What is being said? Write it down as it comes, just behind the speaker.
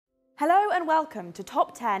Hello and welcome to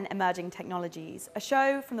Top 10 Emerging Technologies, a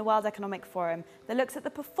show from the World Economic Forum that looks at the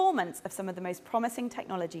performance of some of the most promising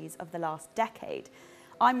technologies of the last decade.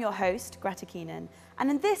 I'm your host, Greta Keenan, and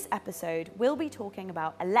in this episode, we'll be talking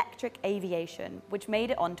about electric aviation, which made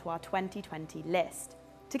it onto our 2020 list.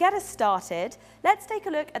 To get us started, let's take a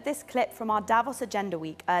look at this clip from our Davos Agenda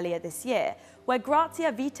Week earlier this year, where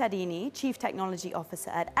Grazia Vittadini, Chief Technology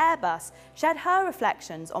Officer at Airbus, shared her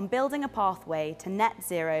reflections on building a pathway to net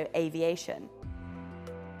zero aviation.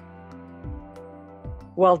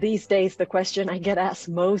 Well, these days, the question I get asked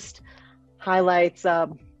most highlights a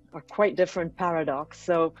quite different paradox.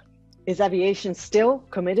 So, is aviation still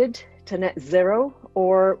committed to net zero,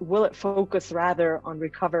 or will it focus rather on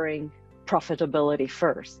recovering profitability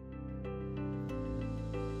first?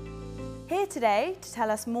 Here today to tell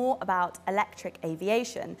us more about electric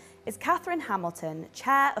aviation is Katherine Hamilton,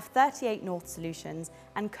 Chair of 38 North Solutions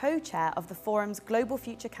and co-chair of the Forum's Global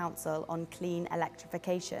Future Council on Clean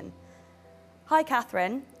Electrification. Hi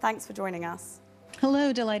Katherine, thanks for joining us.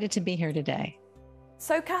 Hello, delighted to be here today.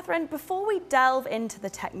 So Katherine, before we delve into the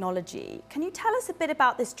technology, can you tell us a bit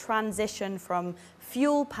about this transition from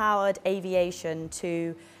fuel-powered aviation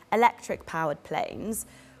to electric-powered planes?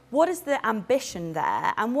 What is the ambition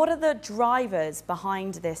there, and what are the drivers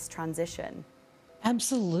behind this transition?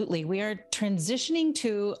 Absolutely. We are transitioning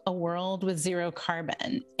to a world with zero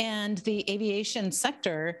carbon, and the aviation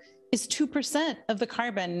sector is 2% of the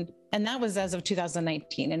carbon, and that was as of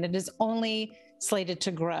 2019, and it is only slated to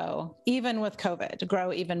grow, even with COVID,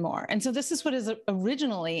 grow even more. And so this is what has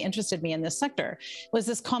originally interested me in this sector, was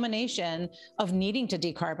this combination of needing to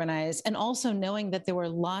decarbonize and also knowing that there were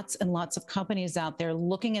lots and lots of companies out there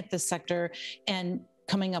looking at this sector and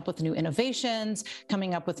coming up with new innovations,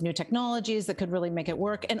 coming up with new technologies that could really make it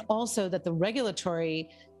work, and also that the regulatory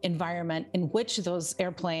environment in which those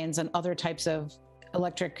airplanes and other types of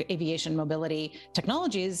electric aviation mobility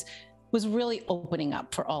technologies was really opening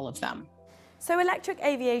up for all of them. So electric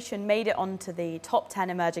aviation made it onto the top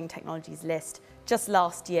 10 emerging technologies list just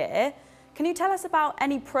last year. Can you tell us about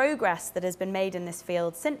any progress that has been made in this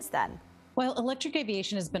field since then? Well, electric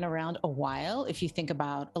aviation has been around a while. If you think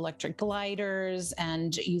about electric gliders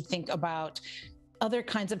and you think about other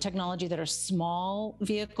kinds of technology that are small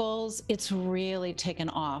vehicles, it's really taken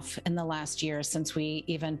off in the last year since we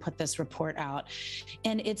even put this report out.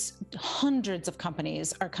 And it's hundreds of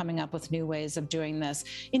companies are coming up with new ways of doing this.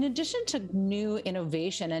 In addition to new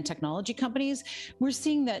innovation and technology companies, we're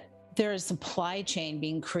seeing that there is supply chain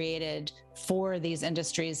being created for these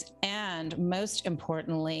industries, and most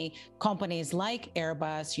importantly, companies like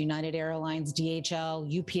Airbus, United Airlines, DHL,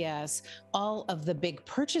 UPS, all of the big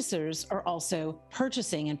purchasers are also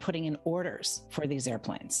purchasing and putting in orders for these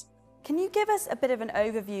airplanes. Can you give us a bit of an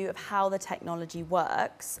overview of how the technology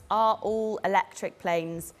works? Are all electric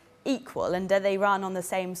planes equal, and do they run on the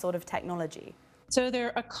same sort of technology? So there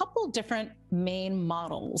are a couple different main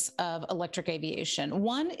models of electric aviation.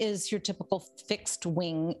 One is your typical fixed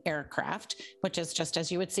wing aircraft, which is just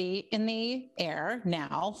as you would see in the air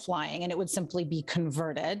now flying, and it would simply be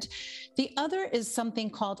converted. The other is something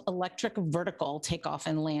called electric vertical takeoff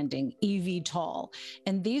and landing, eVTOL.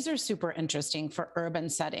 And these are super interesting for urban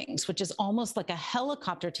settings, which is almost like a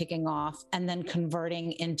helicopter taking off and then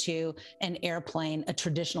converting into an airplane, a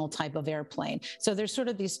traditional type of airplane. So there's sort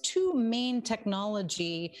of these two main technology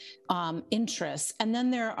interests. And then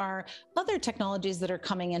there are other technologies that are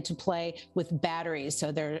coming into play with batteries.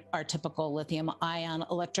 So there are typical lithium ion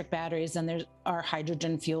electric batteries, and there are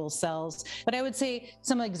hydrogen fuel cells. But I would say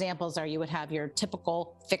some examples are you would have your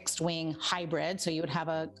typical fixed wing hybrid. So you would have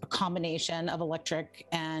a combination of electric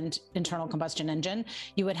and internal combustion engine.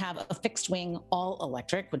 You would have a fixed wing all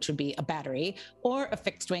electric, which would be a battery, or a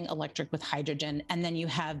fixed wing electric with hydrogen. And then you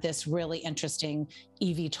have this really interesting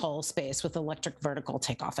eVTOL space with electric vertical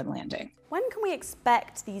takeoff and landing. When can we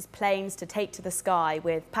expect these planes to take to the sky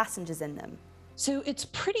with passengers in them? So it's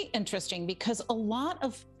pretty interesting because a lot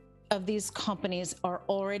of these companies are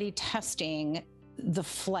already testing the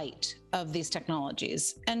flight of these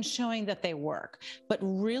technologies and showing that they work. But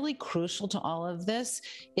really crucial to all of this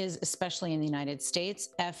is, especially in the United States,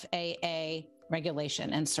 FAA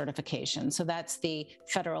regulation and certification. So that's the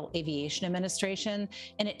Federal Aviation Administration,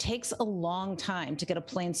 and it takes a long time to get a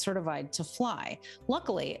plane certified to fly.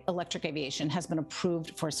 Luckily, electric aviation has been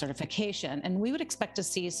approved for certification, and we would expect to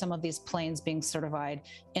see some of these planes being certified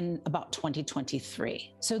in about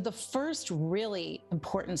 2023. So the first really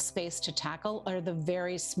important space to tackle are the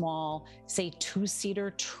very small, say,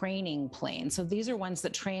 two-seater training planes. So these are ones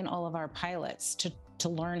that train all of our pilots to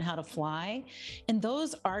learn how to fly, and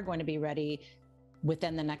those are going to be ready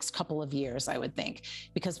within the next couple of years, I would think,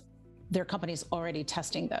 because there are companies already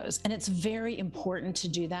testing those. And it's very important to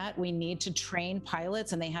do that. We need to train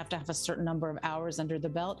pilots, and they have to have a certain number of hours under the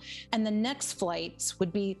belt. And the next flights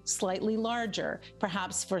would be slightly larger,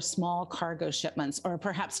 perhaps for small cargo shipments, or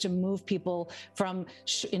perhaps to move people from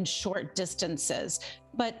in short distances.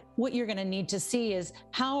 But what you're going to need to see is,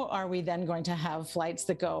 how are we then going to have flights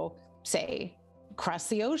that go, say, across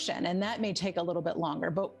the ocean? And that may take a little bit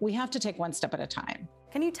longer, but we have to take one step at a time.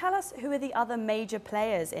 Can you tell us who are the other major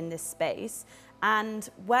players in this space, and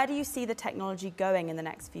where do you see the technology going in the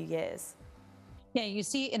next few years? Yeah, you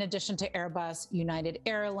see, in addition to Airbus, United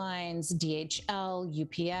Airlines, DHL,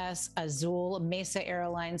 UPS, Azul, Mesa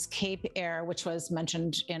Airlines, Cape Air, which was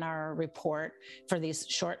mentioned in our report for these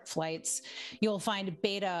short flights. You'll find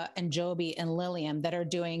Beta and Joby and Lilium that are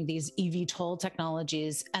doing these eVTOL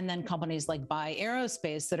technologies, and then companies like Buy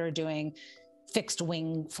Aerospace that are doing fixed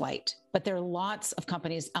wing flight. But there are lots of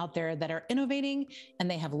companies out there that are innovating,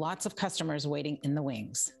 and they have lots of customers waiting in the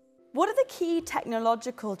wings. What are the key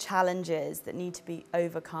technological challenges that need to be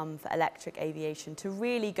overcome for electric aviation to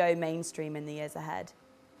really go mainstream in the years ahead?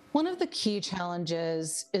 One of the key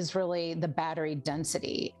challenges is really the battery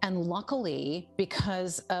density. And luckily,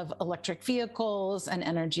 because of electric vehicles and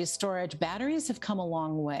energy storage, batteries have come a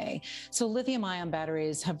long way. So lithium-ion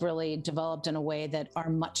batteries have really developed in a way that are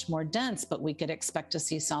much more dense, but we could expect to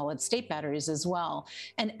see solid-state batteries as well.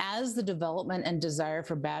 And as the development and desire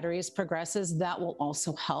for batteries progresses, that will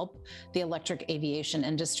also help the electric aviation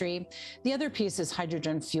industry. The other piece is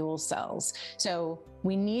hydrogen fuel cells. So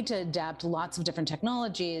we need to adapt lots of different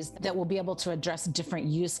technologies that will be able to address different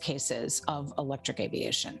use cases of electric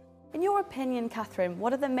aviation. In your opinion, Katherine,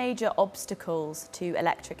 what are the major obstacles to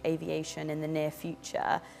electric aviation in the near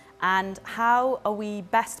future, and how are we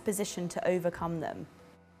best positioned to overcome them?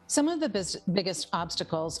 Some of the biggest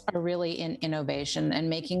obstacles are really in innovation and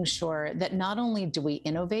making sure that not only do we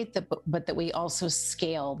innovate, but that we also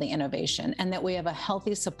scale the innovation, and that we have a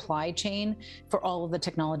healthy supply chain for all of the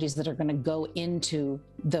technologies that are going to go into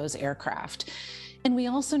those aircraft. And we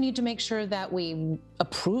also need to make sure that we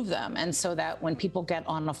approve them. And so that when people get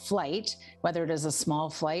on a flight, whether it is a small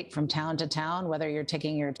flight from town to town, whether you're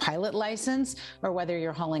taking your pilot license or whether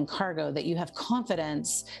you're hauling cargo, that you have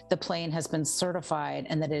confidence the plane has been certified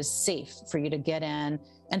and that it is safe for you to get in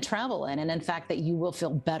and travel in. And in fact, that you will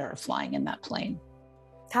feel better flying in that plane.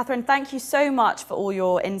 Katherine, thank you so much for all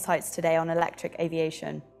your insights today on electric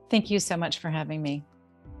aviation. Thank you so much for having me.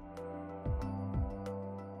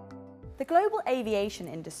 The global aviation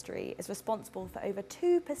industry is responsible for over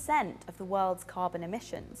 2% of the world's carbon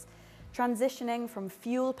emissions. Transitioning from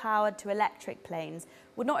fuel-powered to electric planes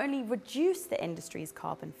would not only reduce the industry's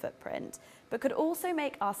carbon footprint, but could also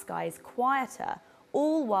make our skies quieter,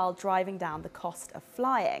 all while driving down the cost of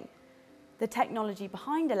flying. The technology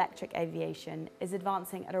behind electric aviation is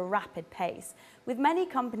advancing at a rapid pace, with many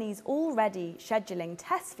companies already scheduling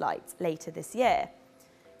test flights later this year.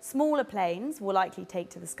 Smaller planes will likely take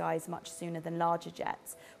to the skies much sooner than larger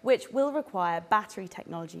jets, which will require battery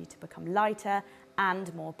technology to become lighter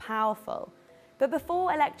and more powerful. But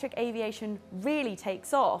before electric aviation really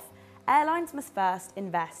takes off, airlines must first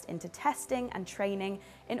invest into testing and training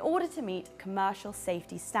in order to meet commercial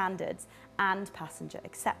safety standards and passenger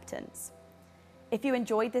acceptance. If you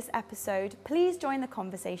enjoyed this episode, please join the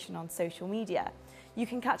conversation on social media. You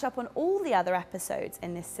can catch up on all the other episodes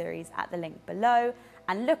in this series at the link below,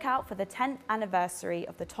 and look out for the 10th anniversary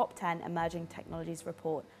of the Top 10 Emerging Technologies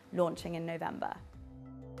report launching in November.